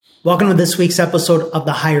Welcome to this week's episode of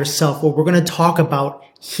The Higher Self, where we're going to talk about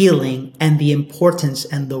healing and the importance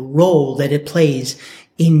and the role that it plays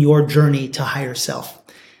in your journey to higher self.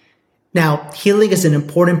 Now, healing is an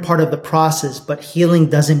important part of the process, but healing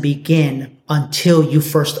doesn't begin until you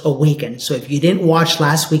first awaken. So if you didn't watch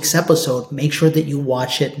last week's episode, make sure that you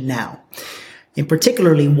watch it now. And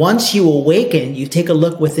particularly, once you awaken, you take a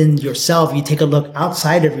look within yourself, you take a look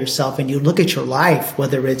outside of yourself, and you look at your life,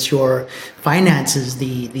 whether it's your finances,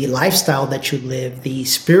 the lifestyle that you live, the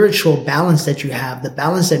spiritual balance that you have, the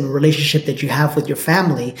balance and relationship that you have with your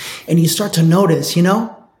family, and you start to notice,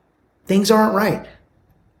 things aren't right.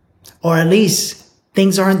 Or at least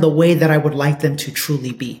things aren't the way that I would like them to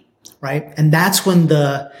truly be, right? And that's when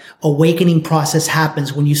the awakening process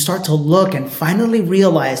happens, when you start to look and finally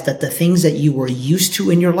realize that the things that you were used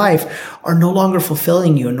to in your life are no longer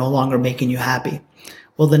fulfilling you and no longer making you happy.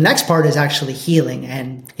 Well, the next part is actually healing.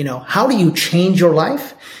 And, how do you change your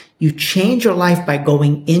life? You change your life by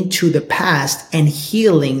going into the past and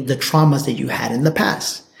healing the traumas that you had in the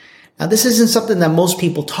past. Now, this isn't something that most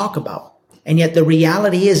people talk about. And yet the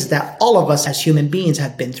reality is that all of us as human beings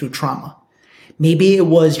have been through trauma. Maybe it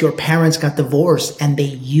was your parents got divorced and they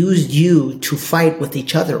used you to fight with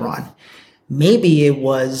each other on. Maybe it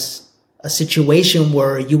was a situation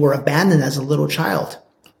where you were abandoned as a little child.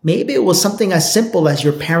 Maybe it was something as simple as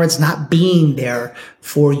your parents not being there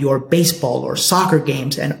for your baseball or soccer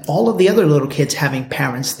games and all of the other little kids having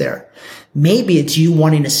parents there. Maybe it's you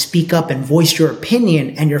wanting to speak up and voice your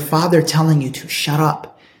opinion and your father telling you to shut up.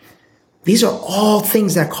 These are all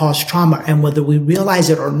things that cause trauma, and whether we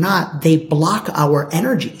realize it or not, they block our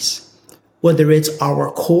energies. Whether it's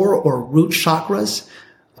our core or root chakras,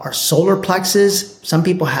 our solar plexus, some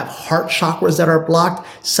people have heart chakras that are blocked,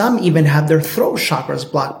 some even have their throat chakras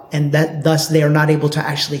blocked, and that thus they are not able to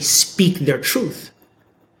actually speak their truth.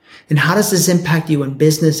 And how does this impact you in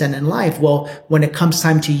business and in life? Well, when it comes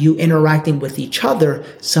time to you interacting with each other,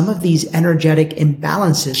 some of these energetic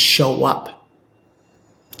imbalances show up.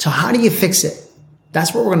 So how do you fix it?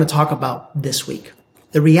 That's what we're going to talk about this week.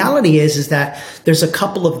 The reality is that there's a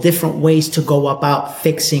couple of different ways to go about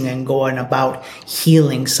fixing and going about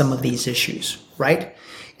healing some of these issues, right?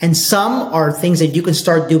 And some are things that you can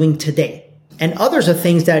start doing today. And others are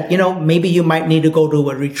things that, maybe you might need to go to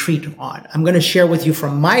a retreat on. I'm going to share with you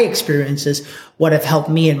from my experiences what have helped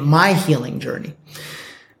me in my healing journey.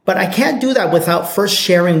 But I can't do that without first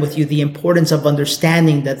sharing with you the importance of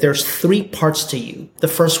understanding that there's three parts to you. The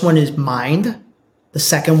first one is mind, the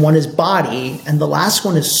second one is body, and the last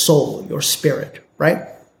one is soul, your spirit, right?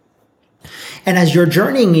 And as you're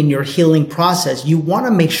journeying in your healing process, you want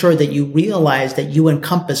to make sure that you realize that you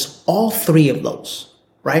encompass all three of those,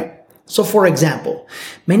 right? So for example,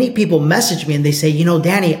 many people message me and they say,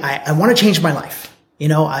 Danny, I want to change my life.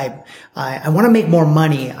 I want to make more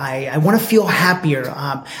money. I want to feel happier.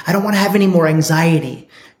 I don't want to have any more anxiety.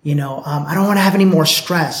 I don't want to have any more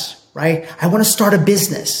stress, right? I want to start a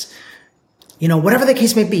business, whatever the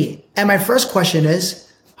case may be. And my first question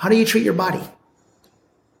is, how do you treat your body?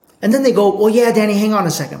 And then they go, well, yeah, Danny, hang on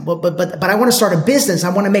a second. But I want to start a business. I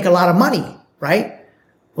want to make a lot of money, right?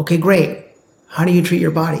 Okay, great. How do you treat your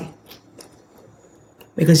body?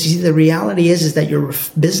 Because you see, the reality is that your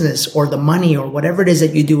business or the money or whatever it is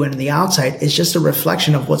that you do in the outside is just a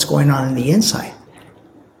reflection of what's going on in the inside.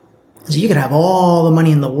 So you could have all the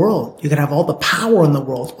money in the world. You could have all the power in the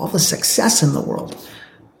world, all the success in the world.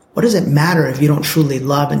 What does it matter if you don't truly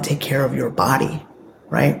love and take care of your body,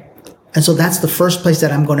 right? And so that's the first place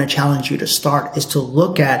that I'm going to challenge you to start, is to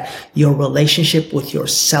look at your relationship with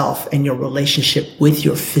yourself and your relationship with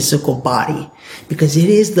your physical body, because it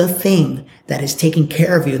is the thing that is taking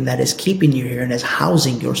care of you and that is keeping you here and is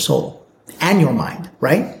housing your soul and your mind,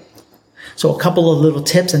 right? So a couple of little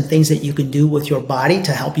tips and things that you can do with your body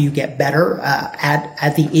to help you get better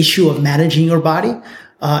at the issue of managing your body.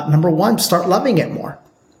 Number one, start loving it more.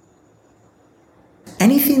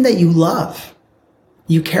 Anything that you love,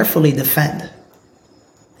 you carefully defend.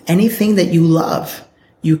 Anything that you love,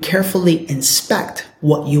 you carefully inspect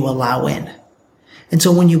what you allow in. And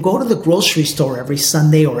so when you go to the grocery store every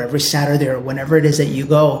Sunday or every Saturday or whenever it is that you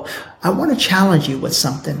go, I want to challenge you with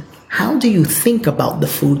something. How do you think about the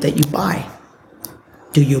food that you buy?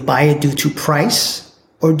 Do you buy it due to price,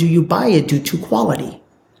 or do you buy it due to quality?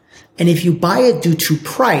 And if you buy it due to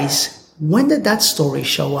price, when did that story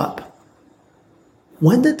show up?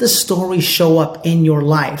 When did the story show up in your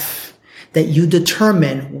life that you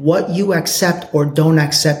determine what you accept or don't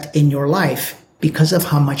accept in your life because of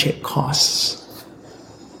how much it costs?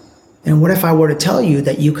 And what if I were to tell you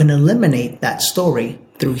that you can eliminate that story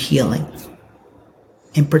through healing?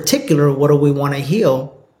 In particular, what do we want to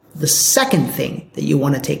heal? The second thing that you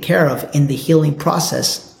want to take care of in the healing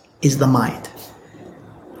process is the mind.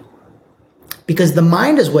 Because the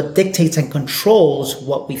mind is what dictates and controls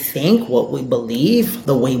what we think, what we believe,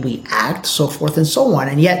 the way we act, so forth and so on.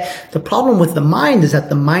 And yet the problem with the mind is that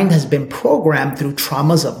the mind has been programmed through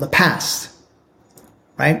traumas of the past,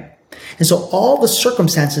 right? And so all the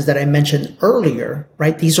circumstances that I mentioned earlier,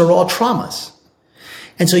 right, these are all traumas.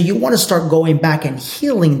 And so you want to start going back and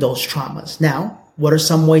healing those traumas. Now, what are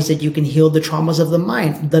some ways that you can heal the traumas of the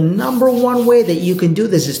mind? The number one way that you can do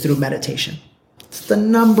this is through meditation. It's the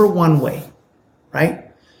number one way.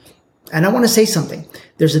 Right? And I want to say something.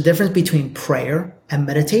 There's a difference between prayer and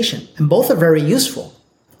meditation, and both are very useful.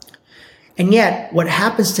 And yet, what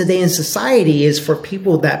happens today in society is for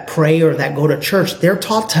people that pray or that go to church, they're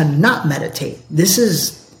taught to not meditate. This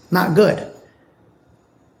is not good.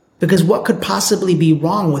 Because what could possibly be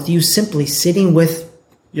wrong with you simply sitting with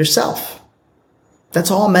yourself?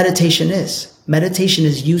 That's all meditation is. Meditation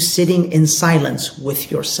is you sitting in silence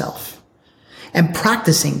with yourself and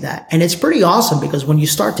practicing that. And it's pretty awesome because when you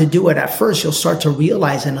start to do it at first, you'll start to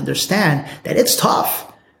realize and understand that it's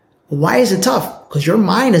tough. Why is it tough? Because your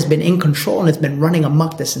mind has been in control and it's been running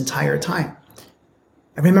amok this entire time.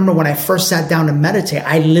 I remember when I first sat down to meditate,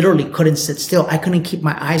 I literally couldn't sit still. I couldn't keep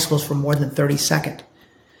my eyes closed for more than 30 seconds.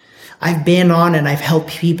 I've been on and I've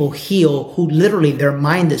helped people heal who literally their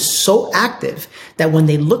mind is so active that when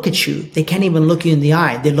they look at you, they can't even look you in the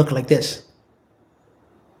eye. They look like this.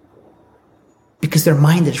 Because their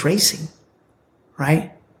mind is racing,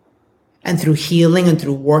 right? And through healing and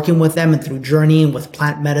through working with them and through journeying with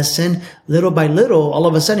plant medicine, little by little, all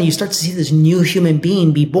of a sudden you start to see this new human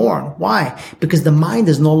being be born. Why? Because the mind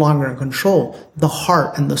is no longer in control. The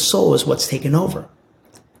heart and the soul is what's taken over.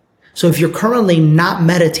 So if you're currently not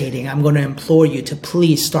meditating, I'm going to implore you to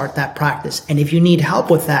please start that practice. And if you need help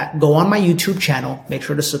with that, go on my YouTube channel, make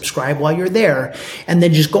sure to subscribe while you're there, and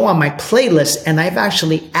then just go on my playlist. And I've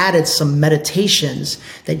actually added some meditations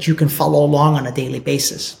that you can follow along on a daily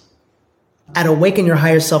basis. At Awaken Your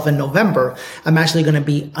Higher Self in November, I'm actually going to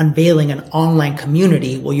be unveiling an online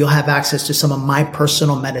community where you'll have access to some of my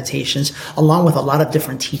personal meditations, along with a lot of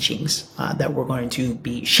different teachings that we're going to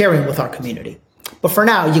be sharing with our community. But for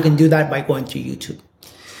now, you can do that by going to YouTube.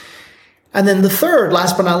 And then the third,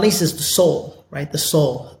 last but not least, is the soul, right? The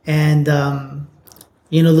soul. And,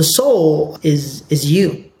 the soul is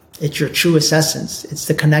you. It's your truest essence. It's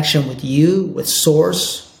the connection with you, with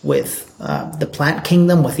source, with the plant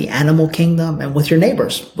kingdom, with the animal kingdom, and with your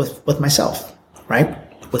neighbors, with myself, right?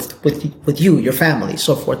 With you, your family,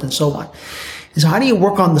 so forth and so on. And so how do you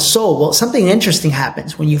work on the soul? Well, something interesting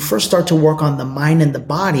happens when you first start to work on the mind and the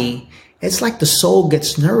body. It's like the soul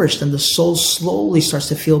gets nourished and the soul slowly starts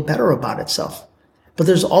to feel better about itself. But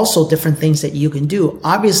there's also different things that you can do.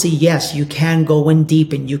 Obviously, yes, you can go in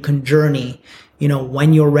deep and you can journey,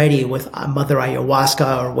 when you're ready with Mother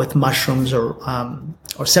Ayahuasca or with mushrooms or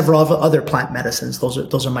several other plant medicines.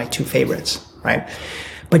 Those are my two favorites, right?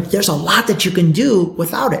 But there's a lot that you can do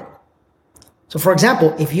without it. So for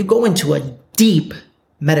example, if you go into a deep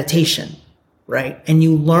meditation, right, and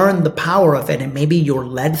you learn the power of it and maybe you're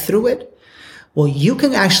led through it, well, you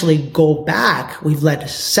can actually go back. We've led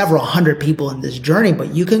several hundred people in this journey,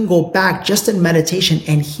 but you can go back just in meditation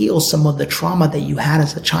and heal some of the trauma that you had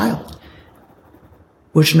as a child,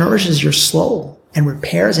 which nourishes your soul and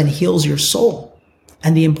repairs and heals your soul.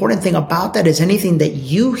 And the important thing about that is anything that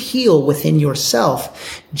you heal within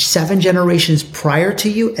yourself, 7 generations prior to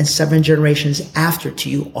you and 7 generations after to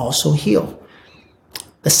you also heal.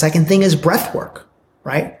 The second thing is breath work,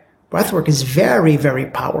 right? Breath work is very, very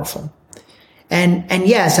powerful. And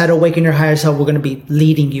yes, at Awaken Your Higher Self, we're going to be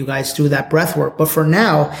leading you guys through that breath work. But for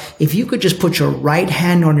now, if you could just put your right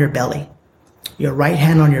hand on your belly,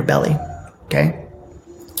 okay?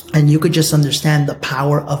 And you could just understand the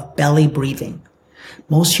power of belly breathing.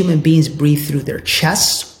 Most human beings breathe through their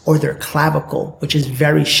chest or their clavicle, which is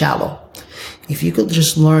very shallow. If you could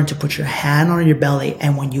just learn to put your hand on your belly,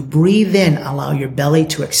 and when you breathe in, allow your belly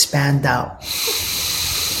to expand out.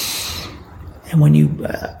 And when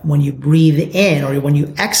you breathe in or when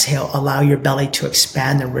you exhale, allow your belly to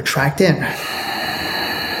expand and retract in.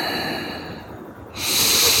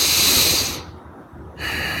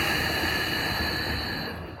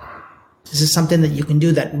 This is something that you can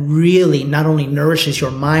do that really not only nourishes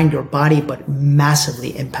your mind, your body, but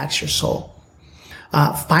massively impacts your soul.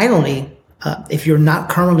 Finally, if you're not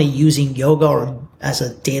currently using yoga or as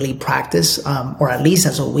a daily practice, or at least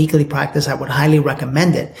as a weekly practice, I would highly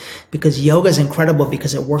recommend it, because yoga is incredible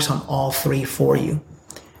because it works on all three for you.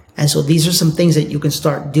 And so these are some things that you can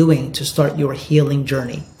start doing to start your healing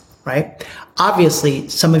journey. right? Obviously,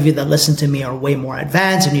 some of you that listen to me are way more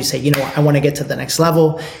advanced and you say, I want to get to the next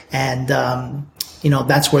level. And,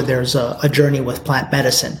 that's where there's a journey with plant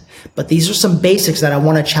medicine. But these are some basics that I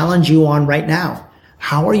want to challenge you on right now.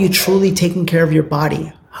 How are you truly taking care of your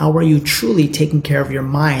body? How are you truly taking care of your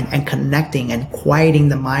mind and connecting and quieting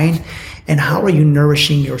the mind? And how are you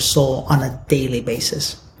nourishing your soul on a daily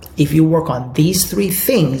basis? If you work on these 3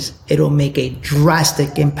 things, it'll make a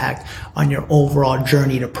drastic impact on your overall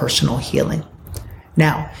journey to personal healing.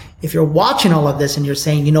 Now, if you're watching all of this and you're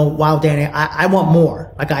saying, wow, Danny, I want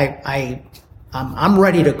more. Like I'm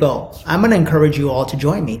ready to go. I'm going to encourage you all to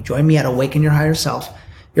join me. Join me at Awaken Your Higher Self,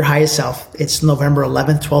 your highest self. It's November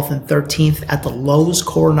 11th, 12th, and 13th at the Lowe's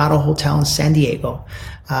Coronado Hotel in San Diego.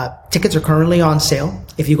 Tickets are currently on sale.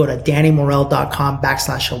 If you go to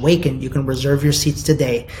dannymorel.com/awaken, you can reserve your seats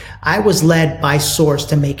today. I was led by Source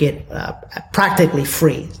to make it practically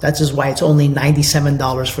free. That's just why it's only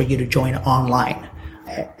 $97 for you to join online.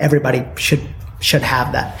 Everybody should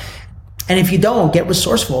have that. And if you don't, get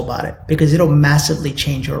resourceful about it because it'll massively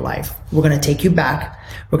change your life. We're going to take you back.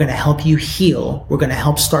 We're going to help you heal. We're going to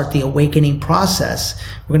help start the awakening process.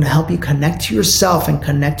 We're going to help you connect to yourself and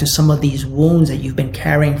connect to some of these wounds that you've been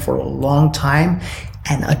carrying for a long time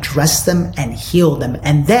and address them and heal them.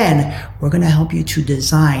 And then we're going to help you to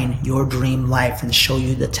design your dream life and show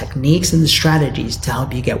you the techniques and the strategies to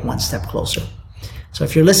help you get one step closer. So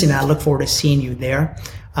if you're listening, I look forward to seeing you there.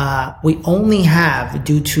 We only have,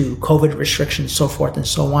 due to COVID restrictions, so forth and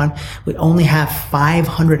so on, we only have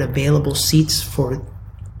 500 available seats for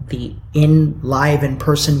the live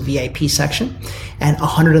in-person VIP section, and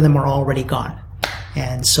 100 of them are already gone.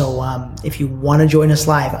 And so if you want to join us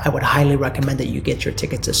live, I would highly recommend that you get your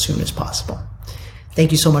tickets as soon as possible.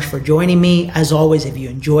 Thank you so much for joining me. As always, if you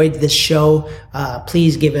enjoyed this show,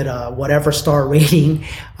 please give it a whatever star rating,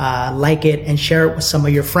 like it, and share it with some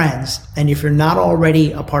of your friends. And if you're not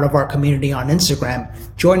already a part of our community on Instagram,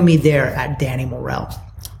 join me there at Danny Morel.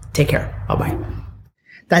 Take care. Bye-bye.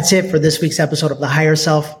 That's it for this week's episode of The Higher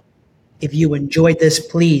Self. If you enjoyed this,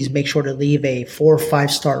 please make sure to leave a 4 or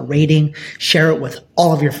 5-star rating, share it with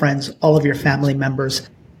all of your friends, all of your family members,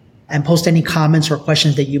 and post any comments or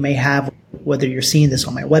questions that you may have, whether you're seeing this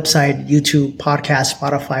on my website, YouTube, podcast,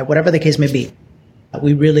 Spotify, whatever the case may be.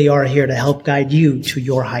 We really are here to help guide you to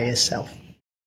your highest self.